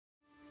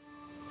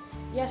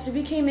Yeah, so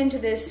we came into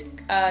this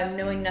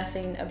knowing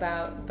nothing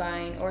about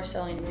buying or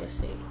selling real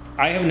estate.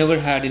 I have never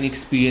had any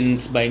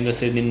experience buying or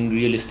selling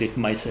real estate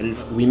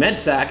myself. We met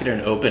Zach at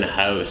an open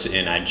house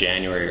in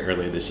January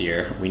earlier this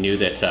year. We knew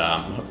that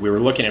we were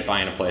looking at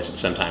buying a place at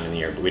some time in the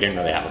year, but we didn't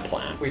really have a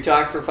plan. We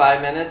talked for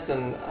 5 minutes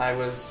and I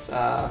was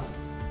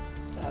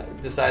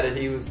decided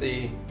he was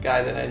the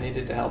guy that I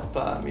needed to help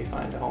me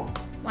find a home.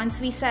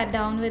 Once we sat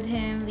down with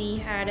him, we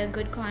had a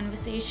good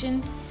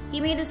conversation. He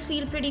made us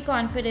feel pretty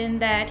confident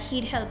that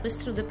he'd help us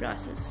through the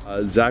process.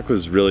 Zach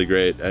was really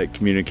great at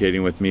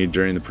communicating with me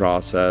during the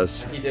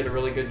process. He did a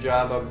really good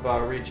job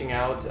of reaching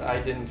out.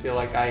 I didn't feel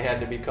like I had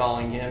to be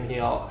calling him.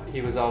 He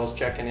was always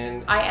checking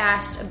in. I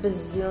asked a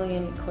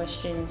bazillion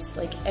questions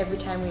like every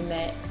time we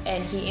met,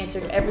 and he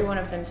answered every one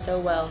of them so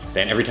well.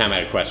 Then every time I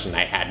had a question,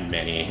 I had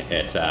many.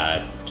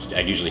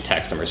 I'd usually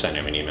text him or send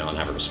him an email and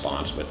have a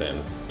response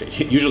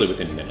usually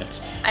within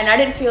minutes. And I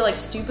didn't feel like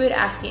stupid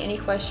asking any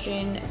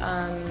question.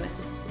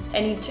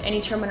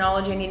 Any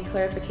terminology I needed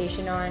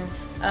clarification on.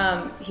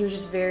 He was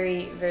just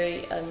very,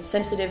 very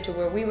sensitive to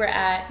where we were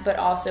at, but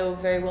also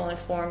very well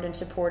informed and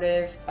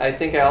supportive. I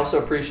think I also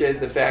appreciated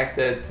the fact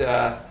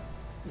that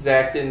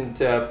Zach didn't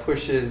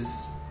push his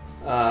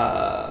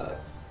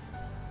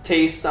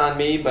tastes on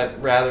me,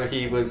 but rather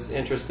he was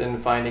interested in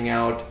finding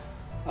out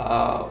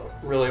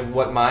really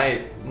what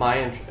my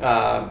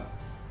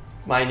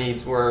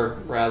needs were,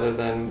 rather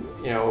than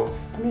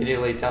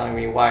immediately telling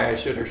me why I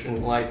should or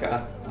shouldn't like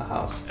a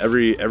house.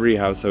 Every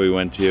house that we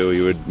went to,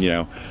 he would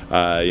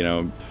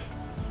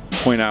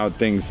point out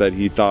things that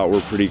he thought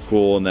were pretty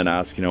cool, and then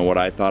ask what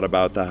I thought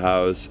about the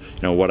house,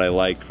 what I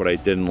liked, what I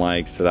didn't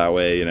like, so that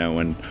way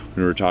when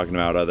we were talking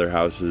about other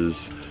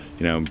houses,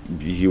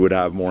 he would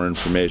have more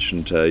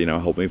information to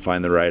help me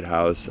find the right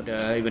house.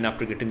 Even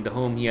after getting the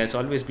home, he has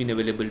always been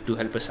available to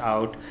help us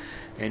out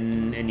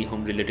in any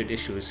home related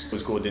issues. It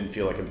was cool. It didn't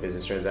feel like a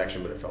business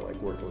transaction, but it felt like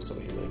working with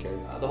somebody who really cared.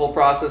 The whole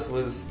process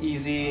was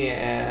easy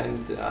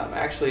and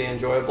actually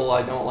enjoyable.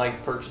 I don't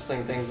like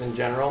purchasing things in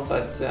general,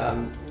 but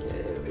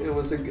it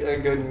was a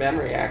good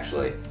memory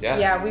actually.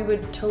 Yeah, we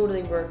would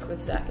totally work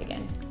with Zach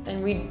again.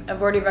 And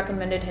I've already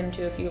recommended him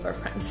to a few of our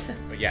friends.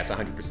 But yes,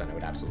 100% I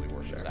would absolutely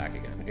work with Zach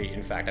again.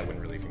 In fact, I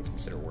wouldn't really even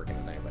consider working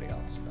with anybody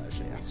else.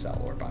 Should we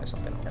sell or buy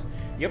something else?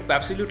 Yep,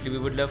 absolutely. We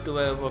would love to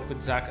work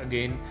with Zach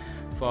again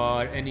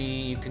for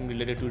anything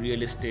related to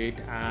real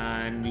estate,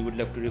 and we would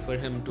love to refer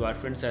him to our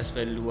friends as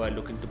well who are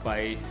looking to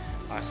buy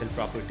or sell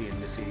property in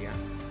this area.